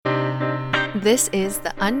This is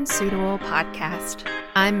the Unsuitable Podcast.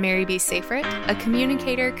 I'm Mary B. Seyfried, a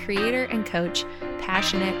communicator, creator, and coach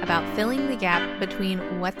passionate about filling the gap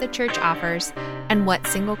between what the church offers and what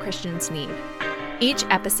single Christians need. Each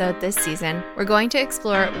episode this season, we're going to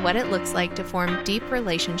explore what it looks like to form deep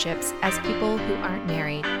relationships as people who aren't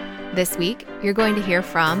married. This week, you're going to hear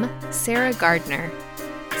from Sarah Gardner.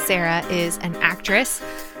 Sarah is an actress,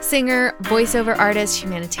 singer, voiceover artist,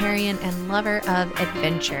 humanitarian, and lover of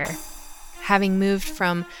adventure. Having moved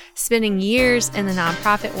from spending years in the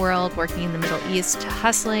nonprofit world working in the Middle East to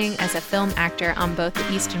hustling as a film actor on both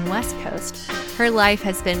the East and West Coast, her life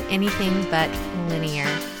has been anything but linear.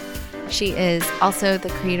 She is also the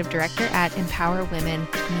creative director at Empower Women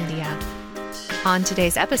Media. On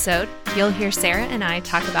today's episode, you'll hear Sarah and I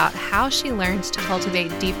talk about how she learns to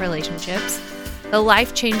cultivate deep relationships, the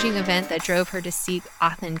life-changing event that drove her to seek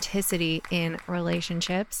authenticity in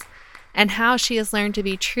relationships, and how she has learned to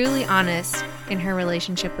be truly honest in her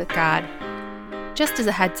relationship with God. Just as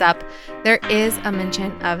a heads up, there is a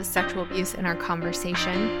mention of sexual abuse in our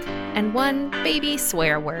conversation and one baby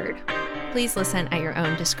swear word. Please listen at your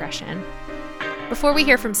own discretion. Before we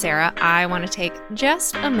hear from Sarah, I want to take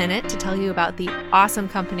just a minute to tell you about the awesome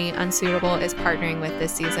company Unsuitable is partnering with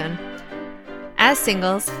this season. As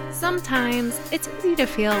singles, sometimes it's easy to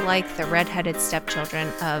feel like the redheaded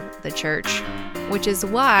stepchildren of the church, which is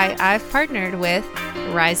why I've partnered with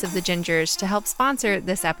Rise of the Gingers to help sponsor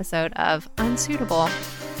this episode of Unsuitable.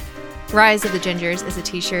 Rise of the Gingers is a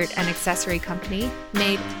t-shirt and accessory company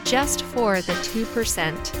made just for the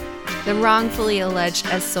 2%, the wrongfully alleged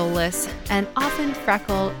as soulless and often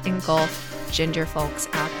freckle-engulfed ginger folks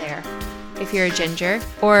out there. If you're a ginger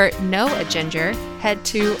or know a ginger, head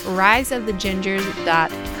to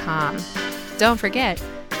riseofthegingers.com. Don't forget,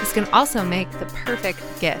 this can also make the perfect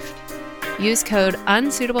gift. Use code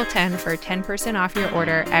UNSUITABLE10 for 10% off your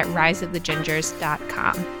order at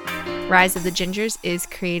riseofthegingers.com. Rise of the Gingers is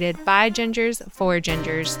created by gingers for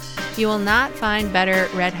gingers. You will not find better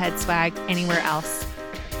redhead swag anywhere else.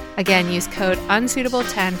 Again, use code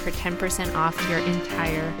UNSUITABLE10 for 10% off your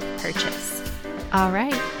entire purchase. All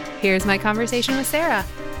right. Here's my conversation with Sarah.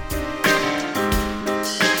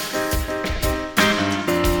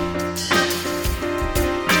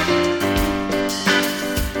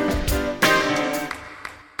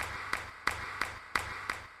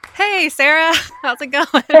 Hey, Sarah. How's it going?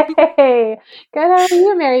 Hey, good. How are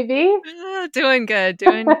you, Mary B? Doing good.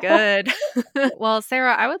 Well,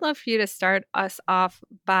 Sarah, I would love for you to start us off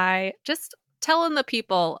by just telling the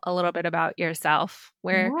people a little bit about yourself,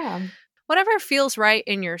 whatever feels right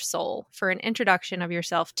in your soul for an introduction of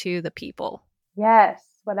yourself to the people. Yes,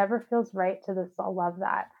 whatever feels right to the soul. Love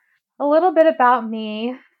that. A little bit about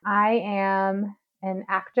me. I am an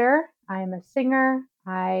actor. I'm a singer.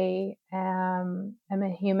 I am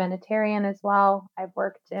a humanitarian as well. I've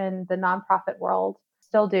worked in the nonprofit world,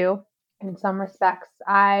 still do in some respects.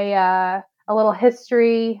 A little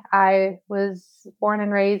history. I was born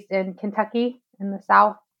and raised in Kentucky in the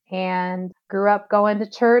South, and grew up going to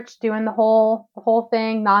church, doing the whole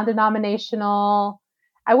thing, non-denominational.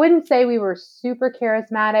 I wouldn't say we were super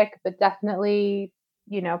charismatic, but definitely,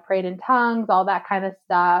 prayed in tongues, all that kind of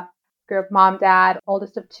stuff. Grew up mom, dad,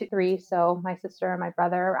 oldest of three, so my sister and my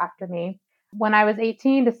brother after me. When I was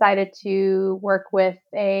 18, decided to work with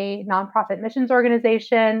a nonprofit missions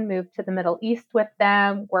organization, moved to the Middle East with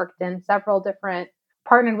them,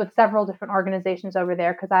 partnered with several different organizations over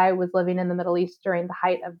there because I was living in the Middle East during the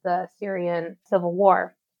height of the Syrian civil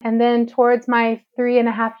war. And then towards my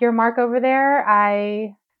 3.5-year mark over there,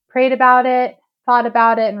 I prayed about it, thought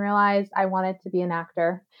about it, and realized I wanted to be an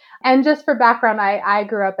actor. And just for background, I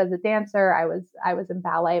grew up as a dancer. I was in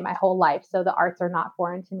ballet my whole life, so the arts are not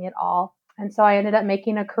foreign to me at all. And so I ended up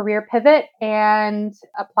making a career pivot and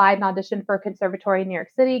applied and auditioned for a conservatory in New York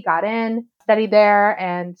City, got in, studied there,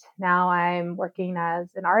 and now I'm working as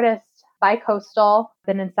an artist, bi-coastal.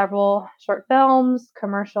 Been in several short films,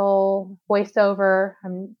 commercial, voiceover.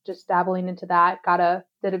 I'm just dabbling into that.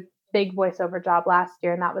 Did a big voiceover job last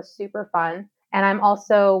year, and that was super fun. And I'm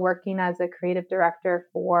also working as a creative director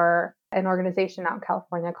for an organization out in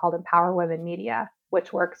California called Empower Women Media,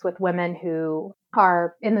 which works with women who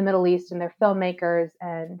are in the Middle East and they're filmmakers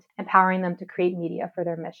and empowering them to create media for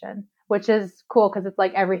their mission, which is cool because it's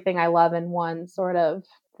like everything I love in one sort of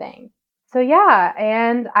thing. So yeah,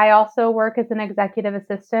 and I also work as an executive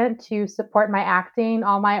assistant to support my acting.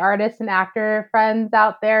 All my artists and actor friends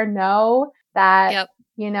out there know that, Yep.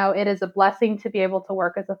 It is a blessing to be able to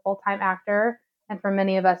work as a full-time actor. And for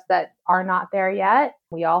many of us that are not there yet,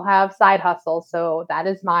 we all have side hustles. So that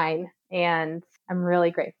is mine. And I'm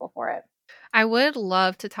really grateful for it. I would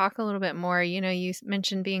love to talk a little bit more. You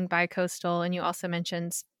mentioned being bi-coastal, and you also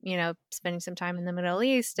mentioned, spending some time in the Middle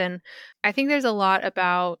East. And I think there's a lot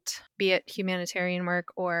about, be it humanitarian work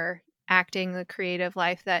or acting, the creative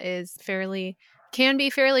life, that can be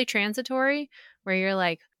fairly transitory, where you're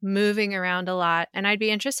like moving around a lot. And I'd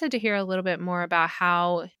be interested to hear a little bit more about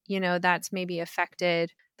how, that's maybe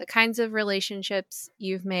affected the kinds of relationships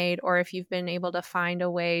you've made, or if you've been able to find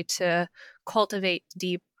a way to cultivate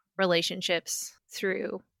deep relationships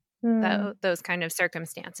through those kind of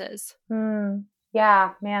circumstances.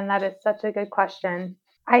 Yeah, man, that is such a good question.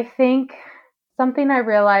 I think something I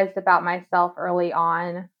realized about myself early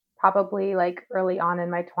on, probably like early on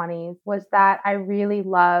in my 20s, was that I really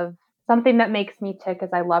love something that makes me tick is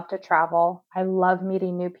I love to travel. I love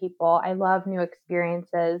meeting new people. I love new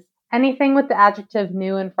experiences. Anything with the adjective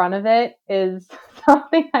new in front of it is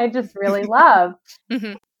something I just really love.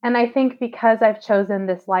 Mm-hmm. And I think because I've chosen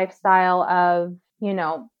this lifestyle of,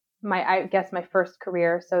 I guess my first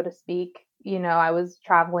career, so to speak, I was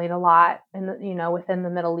traveling a lot within the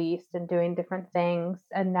Middle East and doing different things.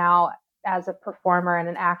 And now as a performer and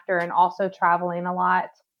an actor and also traveling a lot,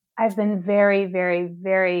 I've been very, very,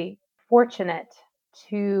 very fortunate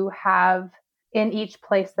to have in each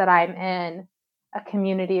place that I'm in a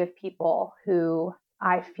community of people who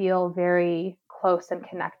I feel very close and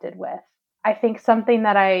connected with. I think something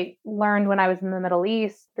that I learned when I was in the Middle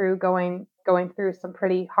East through going through some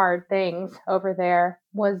pretty hard things over there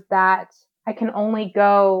was that I can only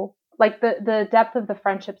go, like the depth of the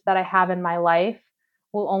friendships that I have in my life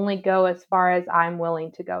will only go as far as I'm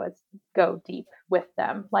willing to go deep with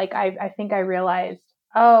them. Like I think I realized,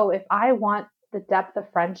 if I want the depth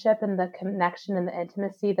of friendship and the connection and the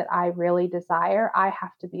intimacy that I really desire, I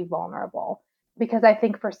have to be vulnerable. Because I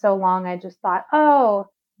think for so long I just thought,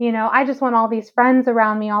 I just want all these friends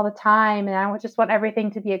around me all the time, and I just want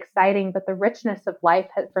everything to be exciting. But the richness of life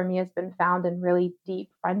for me has been found in really deep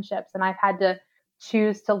friendships. And I've had to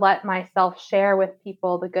choose to let myself share with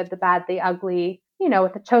people the good, the bad, the ugly,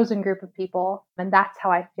 with a chosen group of people. And that's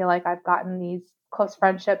how I feel like I've gotten these close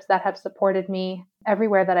friendships that have supported me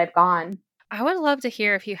everywhere that I've gone. I would love to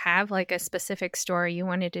hear if you have like a specific story you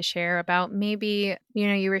wanted to share about maybe,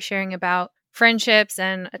 you were sharing about friendships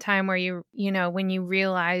and a time where when you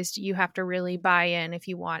realized you have to really buy in if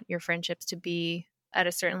you want your friendships to be at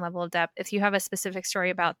a certain level of depth. If you have a specific story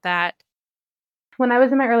about that. When I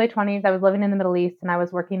was in my early 20s, I was living in the Middle East and I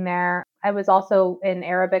was working there. I was also in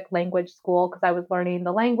Arabic language school because I was learning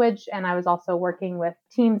the language, and I was also working with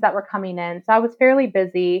teams that were coming in. So I was fairly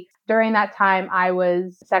busy. During that time, I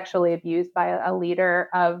was sexually abused by a leader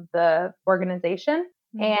of the organization.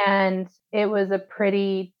 Mm-hmm. And it was a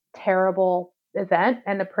pretty terrible event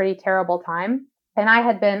and a pretty terrible time. And I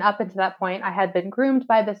had been, up until that point, I had been groomed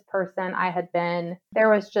by this person. There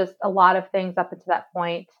was just a lot of things up until that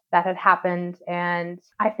point that had happened. And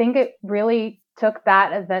I think it really took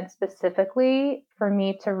that event specifically for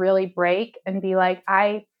me to really break and be like,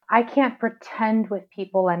 I can't pretend with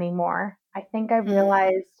people anymore. I think I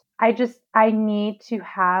realized I need to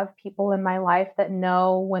have people in my life that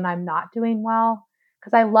know when I'm not doing well.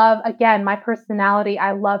 Because I love, again, my personality,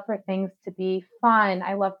 I love for things to be fun.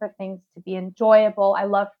 I love for things to be enjoyable. I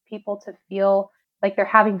love people to feel like they're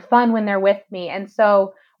having fun when they're with me. And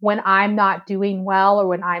so when I'm not doing well or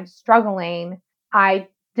when I'm struggling, I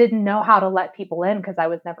didn't know how to let people in because I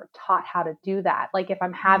was never taught how to do that. Like if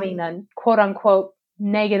I'm having a quote unquote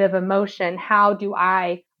negative emotion, how do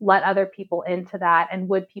I let other people into that? And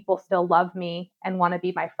would people still love me and want to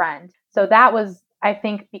be my friend? So that was, I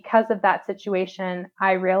think because of that situation,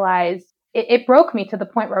 I realized it broke me to the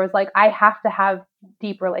point where I was like, I have to have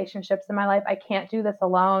deep relationships in my life. I can't do this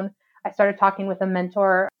alone. I started talking with a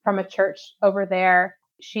mentor from a church over there.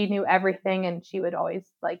 She knew everything and she would always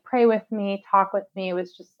like pray with me, talk with me. It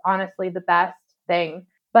was just honestly the best thing.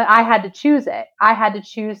 But I had to choose it. I had to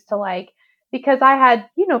choose to because I had,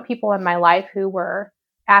 people in my life who were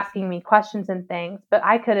asking me questions and things, but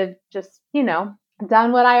I could have just,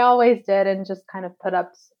 done what I always did and just kind of put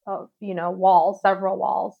up, several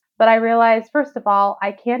walls. But I realized, first of all,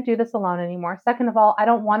 I can't do this alone anymore. Second of all, I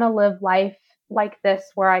don't want to live life like this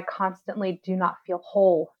where I constantly do not feel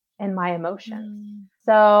whole in my emotions.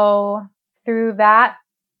 So through that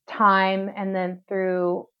time and then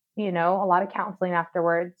through, a lot of counseling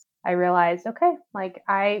afterwards, I realized, okay,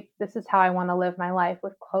 this is how I want to live my life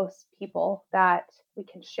with close people that we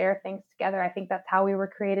can share things together. I think that's how we were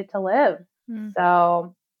created to live.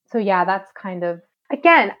 So yeah, that's kind of,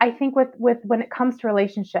 again, I think with when it comes to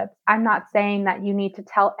relationships, I'm not saying that you need to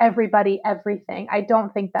tell everybody everything. I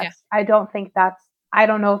don't know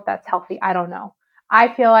if that's healthy. I don't know.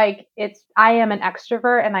 I feel like I am an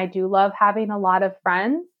extrovert and I do love having a lot of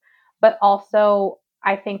friends, but also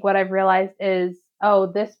I think what I've realized is,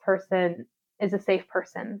 oh, this person is a safe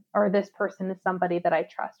person, or this person is somebody that I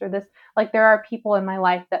trust, or this, like, there are people in my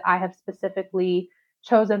life that I have specifically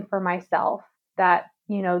chosen for myself that,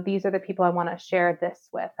 these are the people I want to share this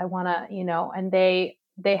with. I want to, and they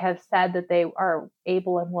have said that they are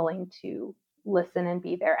able and willing to listen and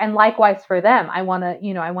be there. And likewise for them, I want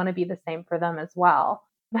to be the same for them as well.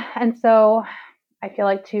 And so I feel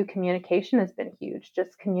like too, communication has been huge,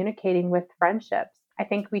 just communicating with friendships. I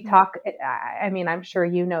think we talk, I mean, I'm sure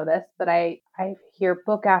you know this, but I hear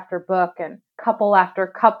book after book and couple after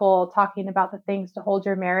couple talking about the things to hold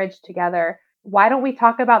your marriage together. Why don't we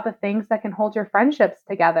talk about the things that can hold your friendships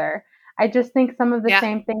together? I just think some of the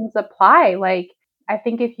same things apply. Like, I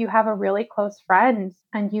think if you have a really close friend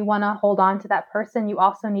and you want to hold on to that person, you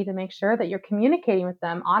also need to make sure that you're communicating with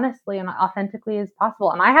them honestly and authentically as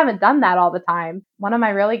possible. And I haven't done that all the time. One of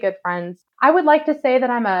my really good friends, I would like to say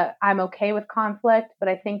that I'm okay with conflict, but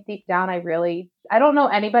I think deep down I don't know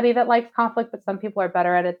anybody that likes conflict, but some people are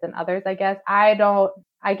better at it than others, I guess. I don't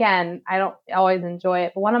always enjoy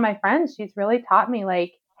it. But one of my friends, she's really taught me,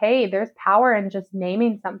 like, hey, there's power in just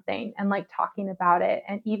naming something and like talking about it.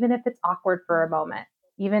 And even if it's awkward for a moment,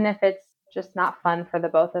 even if it's just not fun for the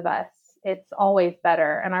both of us, it's always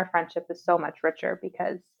better. And our friendship is so much richer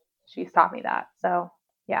because she's taught me that. So,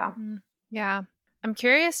 yeah. Yeah. I'm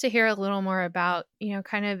curious to hear a little more about,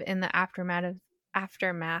 kind of in the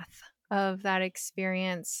aftermath of that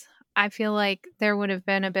experience. I feel like there would have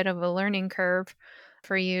been a bit of a learning curve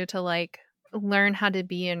for you to like learn how to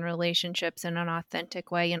be in relationships in an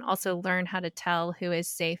authentic way, and also learn how to tell who is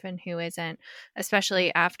safe and who isn't,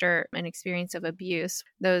 especially after an experience of abuse.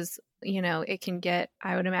 Those, it can get,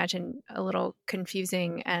 I would imagine, a little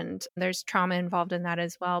confusing, and there's trauma involved in that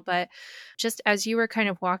as well. But just as you were kind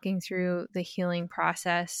of walking through the healing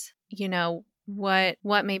process,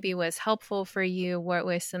 what maybe was helpful for you? What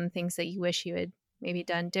was some things that you wish you had maybe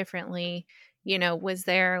done differently? Was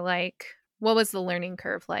there like, what was the learning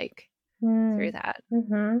curve like through that?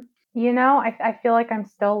 Mm-hmm. I feel like I'm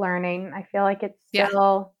still learning. I feel like it's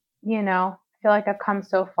still, I feel like I've come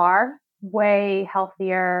so far, way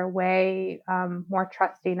healthier, way more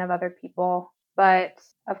trusting of other people. But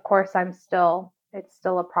of course, it's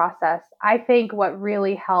still a process. I think what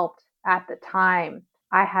really helped at the time,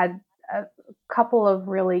 I had a couple of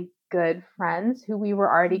really good friends who we were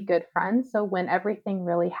already good friends. So when everything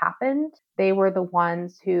really happened, they were the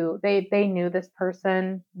ones who they knew this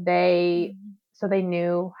person. So they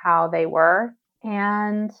knew how they were.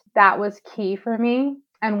 And that was key for me.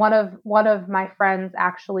 And one of my friends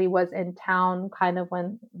actually was in town kind of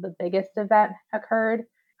when the biggest event occurred.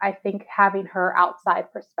 I think having her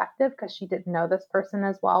outside perspective, because she didn't know this person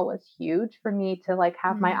as well, was huge for me to like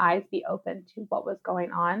have my eyes be open to what was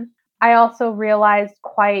going on. I also realized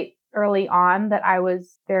quite early on that I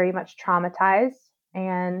was very much traumatized.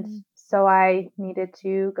 And so I needed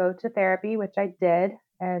to go to therapy, which I did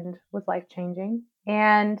and was life changing.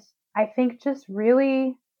 And I think just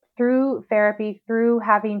really through therapy, through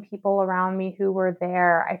having people around me who were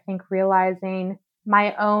there, I think realizing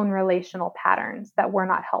my own relational patterns that were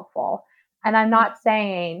not helpful. And I'm not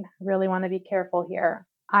saying, really want to be careful here.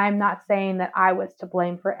 I'm not saying that I was to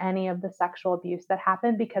blame for any of the sexual abuse that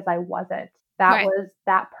happened, because I wasn't. That was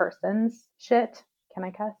that person's shit. Can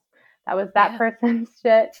I cuss? That was that person's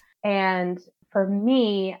shit. And for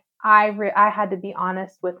me, I had to be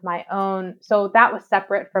honest with my own. So that was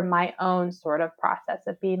separate from my own sort of process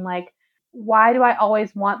of being like, why do I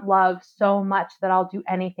always want love so much that I'll do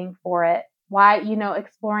anything for it? Why,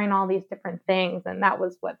 exploring all these different things. And that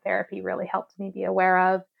was what therapy really helped me be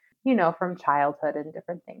aware of, from childhood and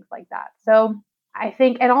different things like that. So I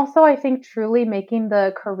think, and also I think truly making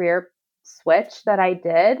the career switch that I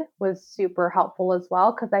did was super helpful as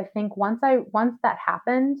well. Cause I think once that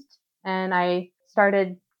happened and I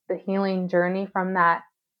started the healing journey from that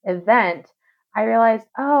event, I realized,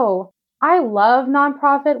 oh, I love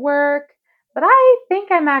nonprofit work, but I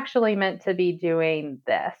think I'm actually meant to be doing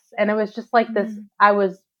this. And it was just like this,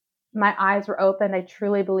 my eyes were open. I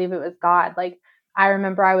truly believe it was God. Like, I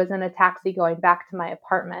remember I was in a taxi going back to my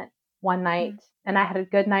apartment one night, and I had a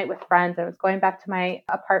good night with friends. I was going back to my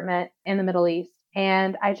apartment in the Middle East,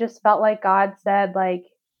 and I just felt like God said, like,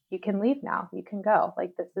 you can leave now. You can go.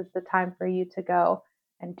 Like, this is the time for you to go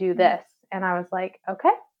and do this. And I was like, okay.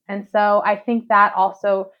 And so I think that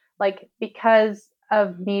also, like, because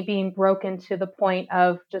of me being broken to the point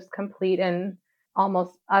of just complete and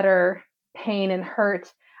almost utter pain and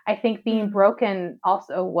hurt, I think being broken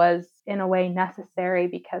also was in a way necessary,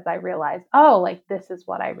 because I realized, oh, like, this is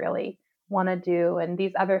what I really want to do. And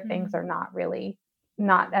these other things Mm. are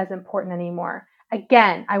not as important anymore.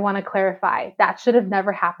 Again, I want to clarify that should have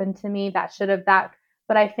never happened to me.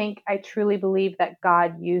 But I think I truly believe that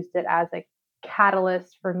God used it as a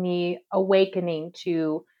catalyst for me awakening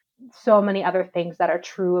to so many other things that are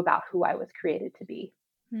true about who I was created to be.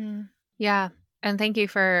 Mm. Yeah. And thank you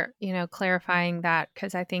for, clarifying that,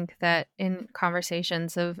 because I think that in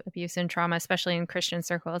conversations of abuse and trauma, especially in Christian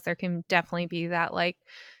circles, there can definitely be that like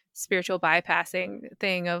spiritual bypassing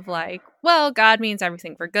thing of like, well, God means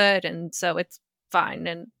everything for good. And so it's fine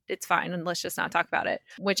and let's just not talk about it,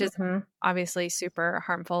 which is Mm-hmm. obviously super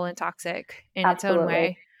harmful and toxic in its own Absolutely.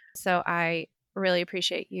 way. So I really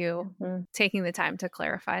appreciate you Mm-hmm. taking the time to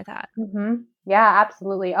clarify that. Mm-hmm. Yeah,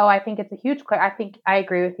 absolutely. Oh, I think it's a huge I think I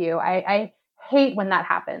agree with you. I hate when that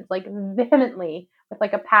happens, like vehemently with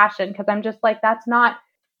like a passion, because I'm just like, that's not,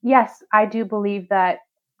 yes, I do believe that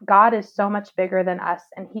God is so much bigger than us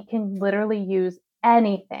and he can literally use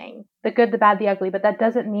anything, the good, the bad, the ugly, but that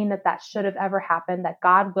doesn't mean that that should have ever happened, that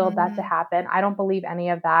God willed that to Mm-hmm. happen. I don't believe any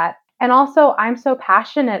of that. And also, I'm so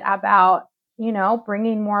passionate about,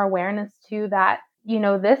 bringing more awareness to that,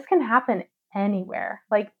 this can happen anywhere.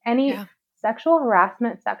 Like any Yeah. sexual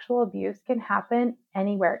harassment, sexual abuse can happen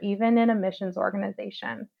anywhere, even in a missions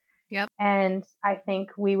organization. Yep. And I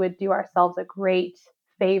think we would do ourselves a great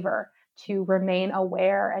favor to remain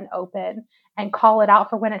aware and open and call it out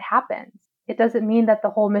for when it happens. It doesn't mean that the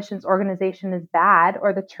whole missions organization is bad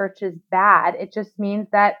or the church is bad. It just means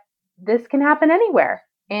that this can happen anywhere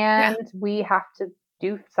Yeah. and we have to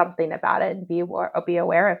do something about it and be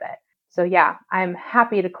aware of it. So yeah, I'm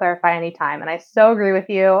happy to clarify anytime. And I so agree with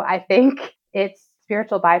you. I think it's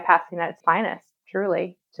spiritual bypassing at its finest,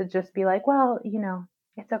 truly, to just be like, well,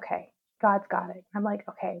 it's okay. God's got it. I'm like,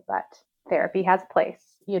 okay, but therapy has a place.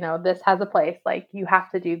 This has a place. Like you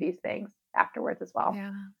have to do these things afterwards as well.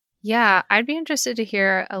 Yeah. Yeah. I'd be interested to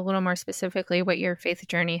hear a little more specifically what your faith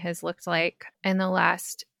journey has looked like in the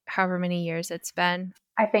last however many years it's been.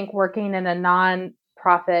 I think working in a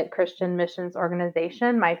non-profit Christian missions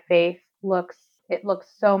organization, my faith looks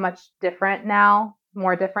so much different now,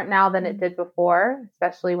 more different now than it did before,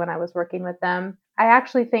 especially when I was working with them. I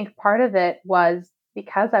actually think part of it was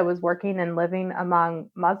because I was working and living among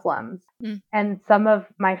Muslims. Mm. And some of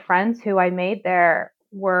my friends who I made there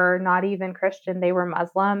were not even Christian, they were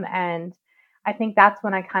Muslim. And I think that's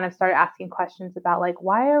when I kind of started asking questions about like,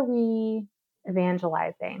 why are we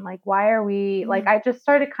evangelizing? Like, why are we like, Mm. I just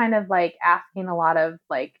started kind of like asking a lot of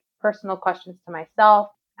like personal questions to myself.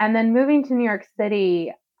 And then moving to New York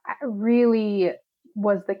City really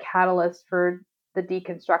was the catalyst for the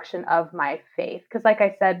deconstruction of my faith. Because, like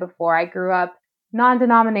I said before, I grew up non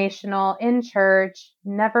denominational in church,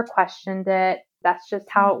 never questioned it. That's just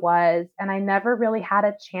how it was. And I never really had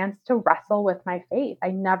a chance to wrestle with my faith. I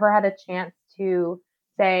never had a chance to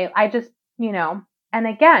say, and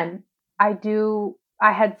again,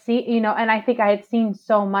 I had seen, and I think I had seen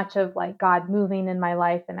so much of like God moving in my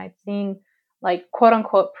life and I'd seen like quote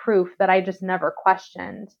unquote proof that I just never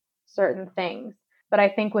questioned certain things. But I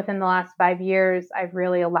think within the last 5 years, I've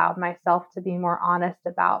really allowed myself to be more honest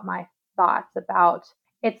about my thoughts about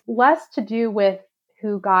it's less to do with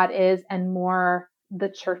who God is and more the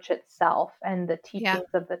church itself and the Yeah.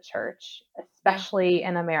 teachings of the church, Yeah. especially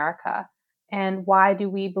in America. And why do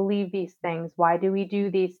we believe these things? Why do we do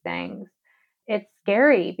these things? It's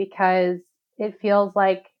scary because it feels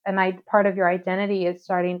like part of your identity is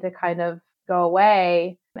starting to kind of go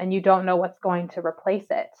away and you don't know what's going to replace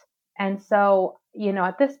it. And so,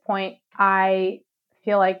 at this point, I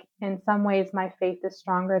feel like in some ways my faith is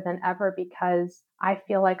stronger than ever because I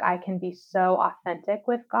feel like I can be so authentic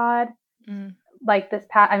with God. Mm. Like this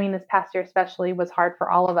past year especially was hard for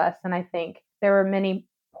all of us. And I think there were many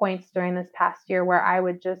points during this past year where I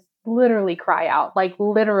would just literally cry out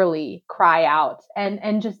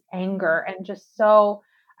and just anger and just so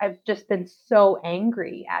I've just been so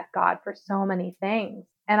angry at God for so many things.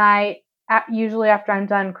 And usually after I'm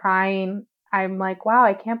done crying, I'm like, wow,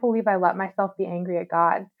 I can't believe I let myself be angry at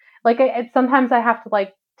God. Like sometimes I have to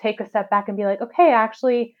like take a step back and be like, okay,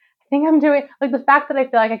 actually, I think I'm doing like the fact that I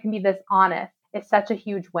feel like I can be this honest is such a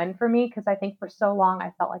huge win for me because I think for so long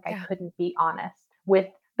I felt like I couldn't be honest with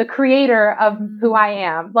the creator of who I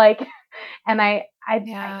am. Like, and I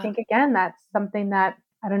think again, that's something that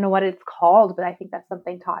I don't know what it's called, but I think that's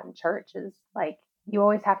something taught in church is like, you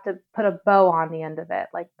always have to put a bow on the end of it.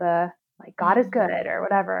 Like God is good or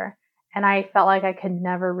whatever. And I felt like I could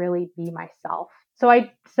never really be myself. So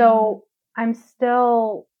I'm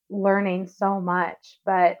still learning so much,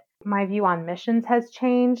 but my view on missions has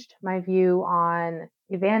changed. My view on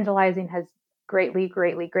evangelizing has greatly,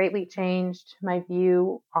 greatly, greatly changed. My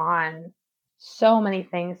view on so many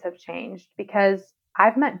things have changed because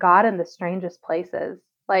I've met God in the strangest places,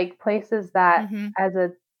 like places that Mm-hmm. as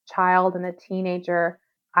a child and a teenager,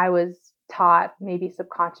 I was taught maybe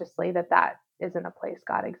subconsciously that that isn't a place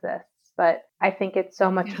God exists. But I think it's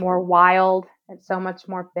so much Yeah. more wild and so much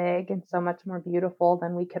more big and so much more beautiful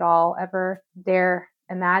than we could all ever dare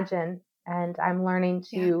imagine. And I'm learning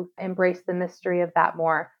Yeah. to embrace the mystery of that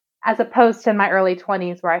more, as opposed to in my early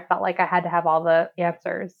 20s where I felt like I had to have all the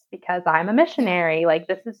answers because I'm a missionary. Like,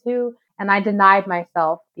 this is who, and I denied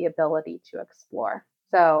myself the ability to explore.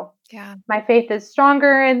 So Yeah. my faith is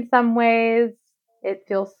stronger in some ways. It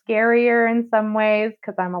feels scarier in some ways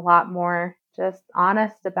because I'm a lot more just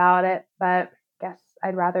honest about it. But I guess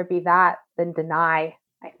I'd rather be that than deny,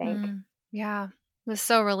 I think. Yeah. It was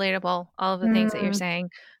so relatable, all of the things that you're Mm, saying.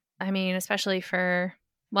 I mean, especially for,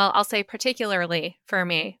 well, I'll say particularly for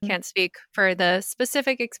me, can't speak for the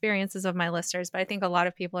specific experiences of my listeners, but I think a lot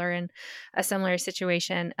of people are in a similar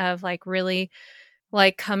situation of like really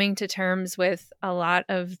like coming to terms with a lot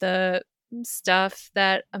of the stuff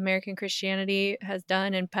that American Christianity has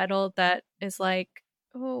done and peddled that is like,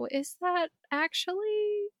 oh, is that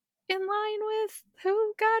actually in line with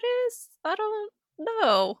who God is? I don't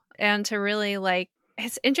know. And to really like,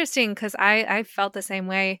 it's interesting because I felt the same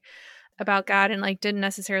way about God and like didn't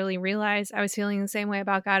necessarily realize I was feeling the same way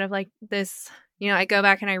about God of like this, I go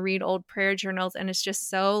back and I read old prayer journals and it's just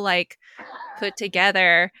so like put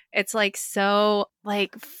together. It's like so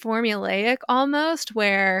like formulaic almost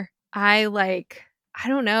where I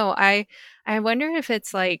don't know. I wonder if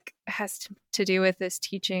it's like has to do with this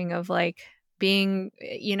teaching of like being,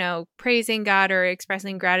 praising God or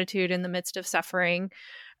expressing gratitude in the midst of suffering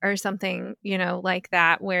or something, like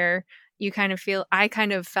that where you kind of feel I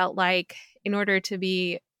kind of felt like in order to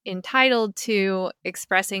be entitled to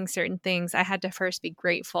expressing certain things, I had to first be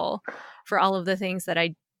grateful for all of the things that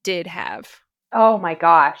I did have. oh my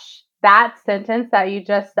gosh. That sentence that you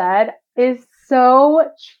just said is so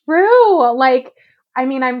true. Like, I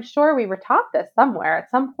mean, I'm sure we were taught this somewhere at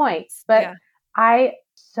some point, but Yeah. I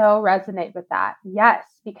so resonate with that. Yes,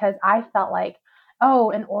 because I felt like,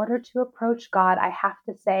 oh, in order to approach God, I have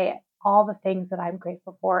to say all the things that I'm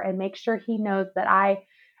grateful for and make sure he knows that I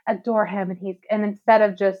adore him and instead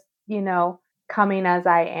of just, coming as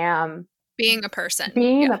I am, Being a person.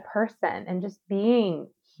 being Yeah. a person and just being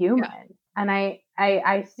Yeah. human. And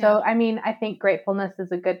Yeah. I mean, I think gratefulness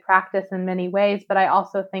is a good practice in many ways, but I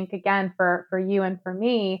also think again, for you and for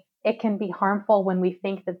me, it can be harmful when we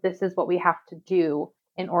think that this is what we have to do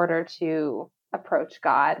in order to approach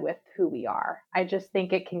God with who we are. I just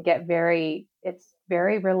think it can get it's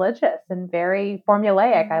very religious and very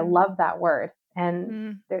formulaic. I Mm, love that word. And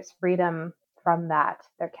mm, there's freedom from that.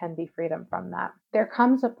 There can be freedom from that. There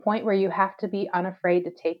comes a point where you have to be unafraid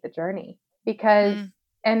to take the journey because mm.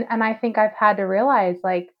 and I think I've had to realize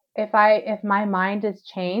like if my mind is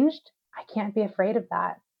changed, I can't be afraid of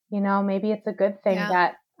that. Maybe it's a good thing Yeah.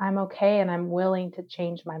 that I'm okay and I'm willing to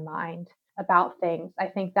change my mind about things. I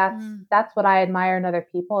think Mm, that's what I admire in other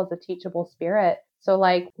people is a teachable spirit. So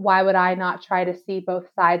like why would I not try to see both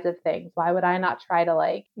sides of things? Why would I not try to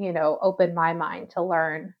like, open my mind to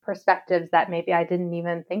learn perspectives that maybe I didn't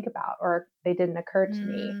even think about or they didn't occur to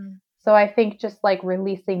me? mm, So I think just like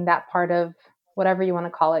releasing that part of whatever you want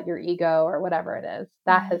to call it, your ego or whatever it is,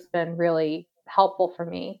 that mm. has been really helpful for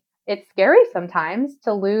me. It's scary sometimes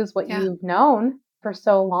to lose what Yeah. you've known for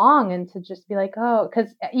so long and to just be like, oh,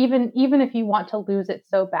 because even if you want to lose it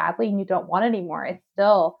so badly and you don't want it anymore, it's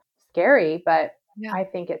still scary, but Yeah. I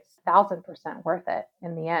think it's 1,000% worth it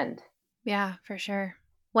in the end. Yeah, for sure.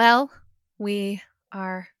 Well, we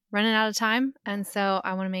are running out of time. And so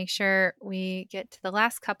I want to make sure we get to the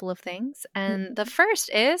last couple of things. And the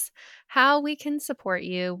first is how we can support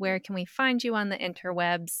you. Where can we find you on the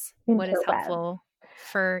interwebs? What is Interwebs. helpful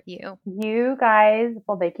for you? You guys,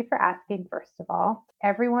 well, thank you for asking, first of all.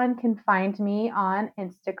 Everyone can find me on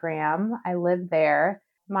Instagram. I live there.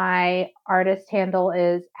 My artist handle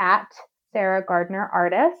is at Sarah Gardner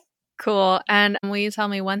Artist. Cool. And will you tell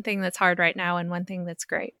me one thing that's hard right now and one thing that's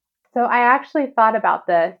great? So I actually thought about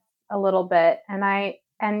this a little bit and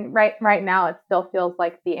right now it still feels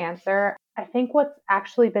like the answer. I think what's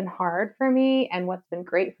actually been hard for me and what's been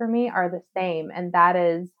great for me are the same, and that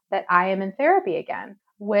is that I am in therapy again,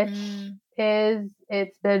 which Mm,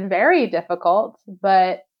 it's been very difficult,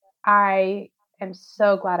 but I am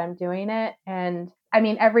so glad I'm doing it. And I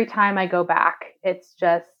mean, every time I go back, it's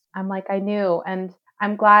just, I'm like, I knew. And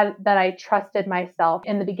I'm glad that I trusted myself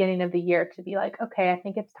in the beginning of the year to be like, okay, I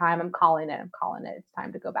think it's time. I'm calling it. I'm calling it. It's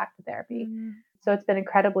time to go back to therapy. mm, So it's been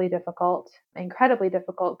incredibly difficult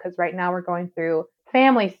because right now we're going through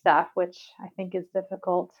family stuff, which I think is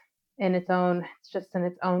difficult in its own, it's just in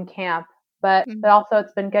its own camp. But Mm. also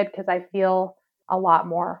it's been good because I feel a lot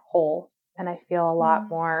more whole and I feel a lot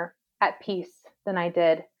more at peace than I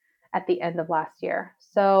did at the end of last year.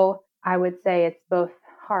 So I would say it's both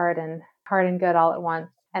hard and good all at once.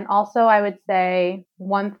 And also I would say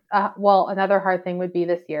another hard thing would be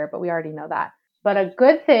this year, but we already know that. But a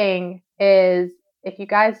good thing is, if you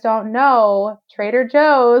guys don't know, Trader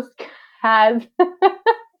Joe's has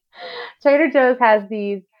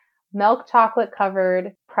these milk chocolate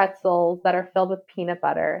covered pretzels that are filled with peanut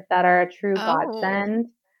butter that are a true godsend.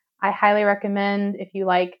 I highly recommend, if you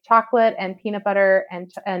like chocolate and peanut butter and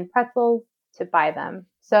pretzels, to buy them.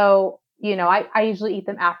 So, I usually eat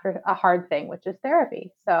them after a hard thing, which is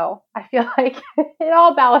therapy. So I feel like it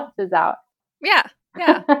all balances out. Yeah.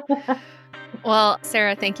 Well,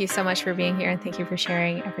 Sarah, thank you so much for being here, and thank you for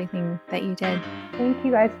sharing everything that you did. Thank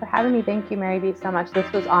you guys for having me. Thank you, Mary B, so much. This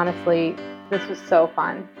was so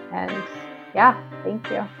fun. And yeah, thank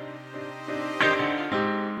you.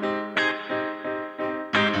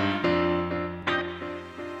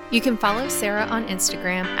 You can follow Sarah on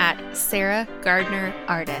Instagram at Sarah Gardner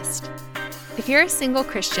Artist. If you're a single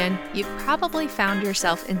Christian, you've probably found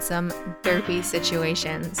yourself in some derpy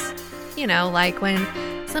situations. Like when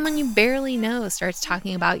someone you barely know starts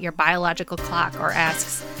talking about your biological clock or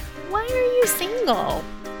asks, "Why are you single?"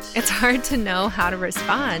 It's hard to know how to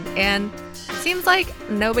respond, and it seems like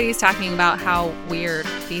nobody's talking about how weird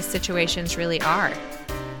these situations really are.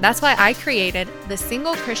 That's why I created the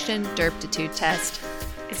Single Christian Derptitude Test.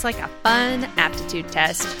 It's like a fun aptitude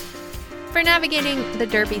test for navigating the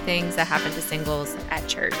derpy things that happen to singles at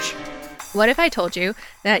church. What if I told you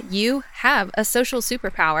that you have a social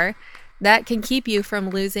superpower that can keep you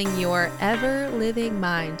from losing your ever-living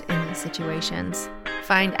mind in these situations?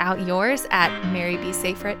 Find out yours at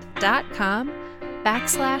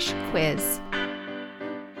marybsafrit.com/quiz.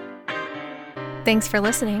 Thanks for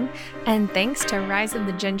listening, and thanks to Rise of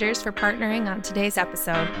the Gingers for partnering on today's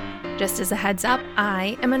episode. Just as a heads up,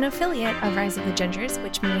 I am an affiliate of Rise of the Gingers,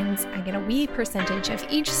 which means I get a wee percentage of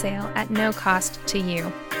each sale at no cost to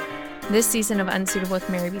you. This season of Unsuitable with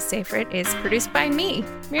Mary B. Safrit is produced by me,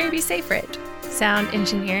 Mary B. Safrit. Sound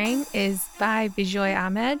engineering is by Bijoy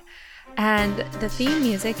Ahmed, and the theme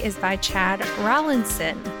music is by Chad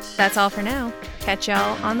Rollinson. That's all for now. Catch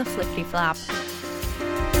y'all on the flippity flop.